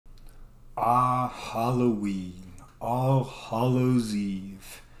Halloween, All Hallows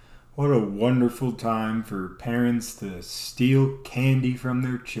Eve. What a wonderful time for parents to steal candy from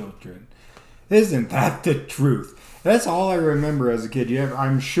their children. Isn't that the truth? That's all I remember as a kid.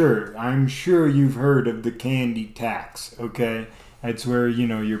 I'm sure you've heard of the candy tax, okay? It's where,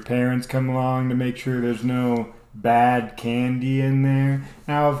 your parents come along to make sure there's no bad candy in there.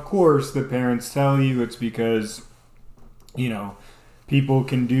 Now, of course, the parents tell you it's because, you know, people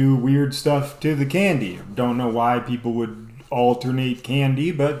can do weird stuff to the candy. Don't know why people would alternate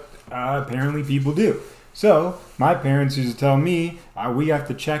candy, but apparently people do. So my parents used to tell me, we have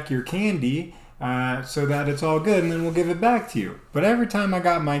to check your candy so that it's all good, and then we'll give it back to you. But every time I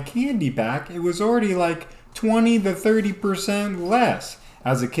got my candy back, it was already like 20 to 30% less.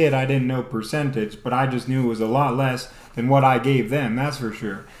 As a kid, I didn't know percentage, but I just knew it was a lot less than what I gave them, that's for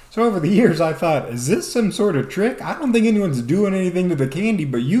sure. So over the years, I thought, is this some sort of trick? I don't think anyone's doing anything to the candy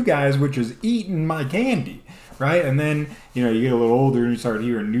but you guys, which is eating my candy, right? And then, you get a little older and you start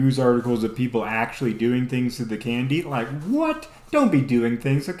hearing news articles of people actually doing things to the candy. Like, what? Don't be doing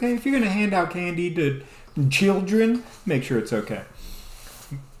things, okay? If you're going to hand out candy to children, make sure it's okay.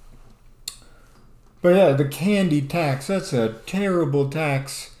 But yeah, the candy tax, that's a terrible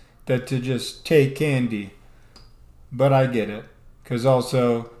tax that to just take candy. But I get it. Because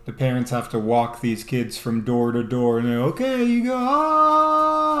also, the parents have to walk these kids from door to door and they're, okay, you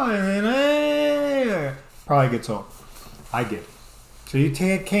go, and then, hey. Probably gets old. I get it. So you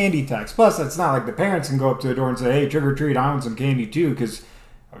take candy tax. Plus, it's not like the parents can go up to the door and say, hey, trick or treat, I want some candy too. Because,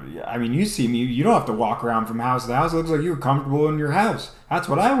 you see me, you don't have to walk around from house to house. It looks like you're comfortable in your house. That's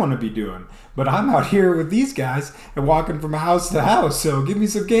what I want to be doing. But I'm out here with these guys and walking from house to house. So give me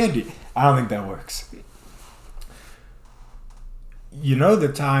some candy. I don't think that works.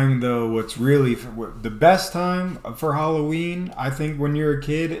 The time, though, what's really the best time for Halloween, I think, when you're a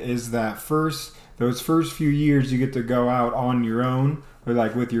kid, is those first few years you get to go out on your own, or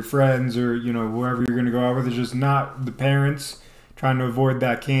like with your friends, or, whoever you're going to go out with. It's just not the parents trying to avoid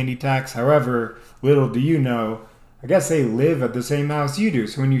that candy tax. However, little do you know, I guess they live at the same house you do.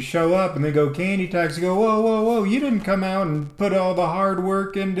 So when you show up and they go candy tax, you go, whoa, whoa, whoa, you didn't come out and put all the hard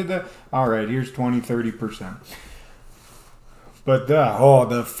work into all right, here's 20, 30%. But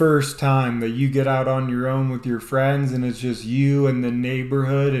the first time that you get out on your own with your friends and it's just you and the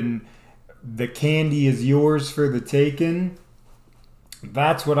neighborhood and the candy is yours for the taking,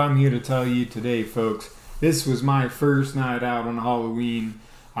 that's what I'm here to tell you today, folks. This was my first night out on Halloween.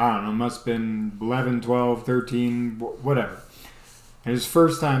 I don't know, must have been 11, 12, 13, whatever. And it's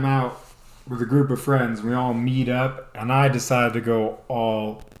first time out with a group of friends. We all meet up, and I decided to go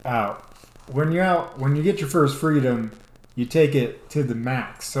all out. When you're out, when you get your first freedom, you take it to the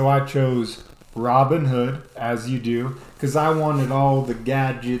max. So I chose Robin Hood, as you do, because I wanted all the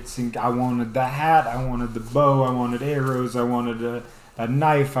gadgets, and I wanted the hat, I wanted the bow, I wanted arrows, I wanted a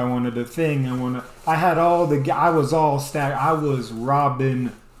knife, I wanted a thing, I had all I was all stacked. I was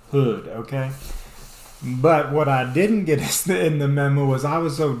Robin Hood, okay? But what I didn't get in the memo was I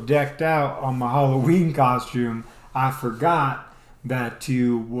was so decked out on my Halloween costume, I forgot that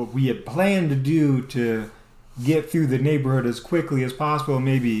what we had planned to do to get through the neighborhood as quickly as possible,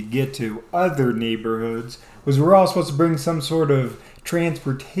 maybe get to other neighborhoods, was we're all supposed to bring some sort of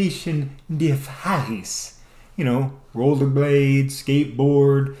transportation device. Rollerblade,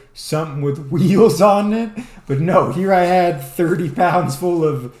 skateboard, something with wheels on it. But no, here I had 30 pounds full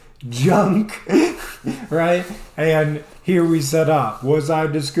of junk, right? And here we set off. Was I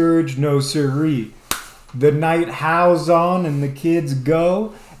discouraged? No siree. The night howls on and the kids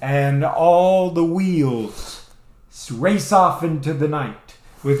go, and all the wheels race off into the night.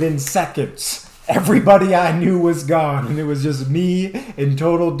 Within seconds, everybody I knew was gone, and it was just me in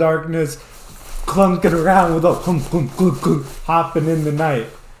total darkness, clunking around with a clunk, clunk, clunk, clunk, hopping in the night.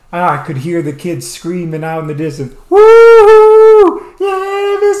 I could hear the kids screaming out in the distance, woo!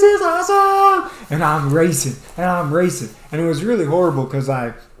 Yeah, this is awesome! And I'm racing. And it was really horrible because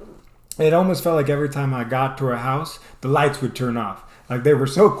it almost felt like every time I got to a house, the lights would turn off. Like, they were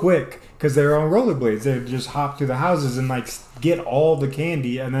so quick because they were on rollerblades. They'd just hop through the houses and get all the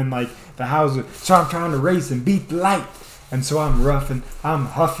candy, and then the houses. So I'm trying to race and beat the light. And so I'm huffing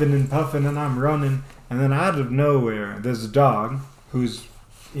and puffing, and I'm running. And then out of nowhere, this dog, who's,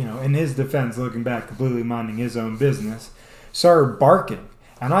 in his defense, looking back, completely minding his own business, started barking.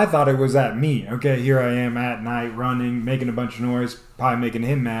 And I thought it was at me. Okay, here I am at night running, making a bunch of noise, probably making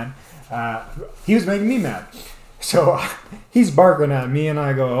him mad. He was making me mad. So he's barking at me, and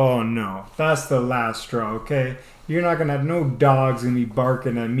I go, oh no, that's the last straw, okay? You're not gonna have no dogs gonna be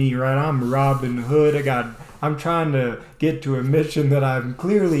barking at me, right? I'm Robin Hood. I'm trying to get to a mission that I'm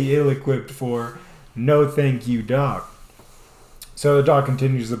clearly ill-equipped for. No thank you, dog. So the dog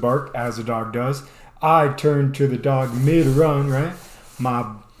continues to bark, as a dog does. I turn to the dog mid-run, right?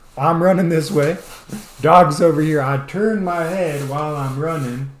 I'm running this way. Dog's over here. I turn my head while I'm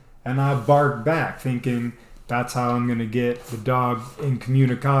running, and I bark back, thinking that's how I'm going to get the dog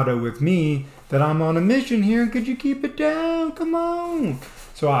incommunicado with me, that I'm on a mission here, and could you keep it down? Come on.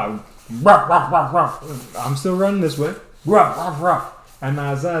 So I'm still running this way. And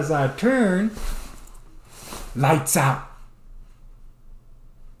as I turn, lights out.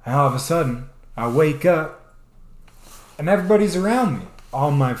 And all of a sudden, I wake up, and everybody's around me.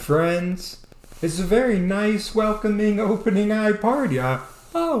 All my friends. It's a very nice, welcoming, opening eye party.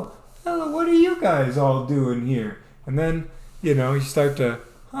 Oh, hello, what are you guys all doing here? And then, you start to,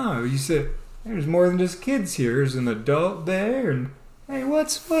 you say, there's more than just kids here. There's an adult there, and hey,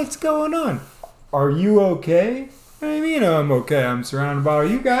 what's going on? Are you okay? What do you mean I'm okay? I'm surrounded by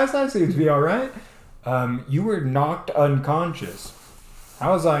you guys. I seem to be all right. You were knocked unconscious.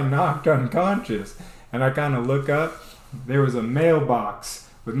 How was I knocked unconscious? And I kind of look up. There was a mailbox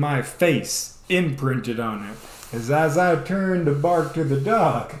with my face imprinted on it. As I turned to bark to the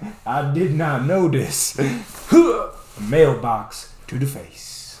dog, I did not notice. A mailbox to the face.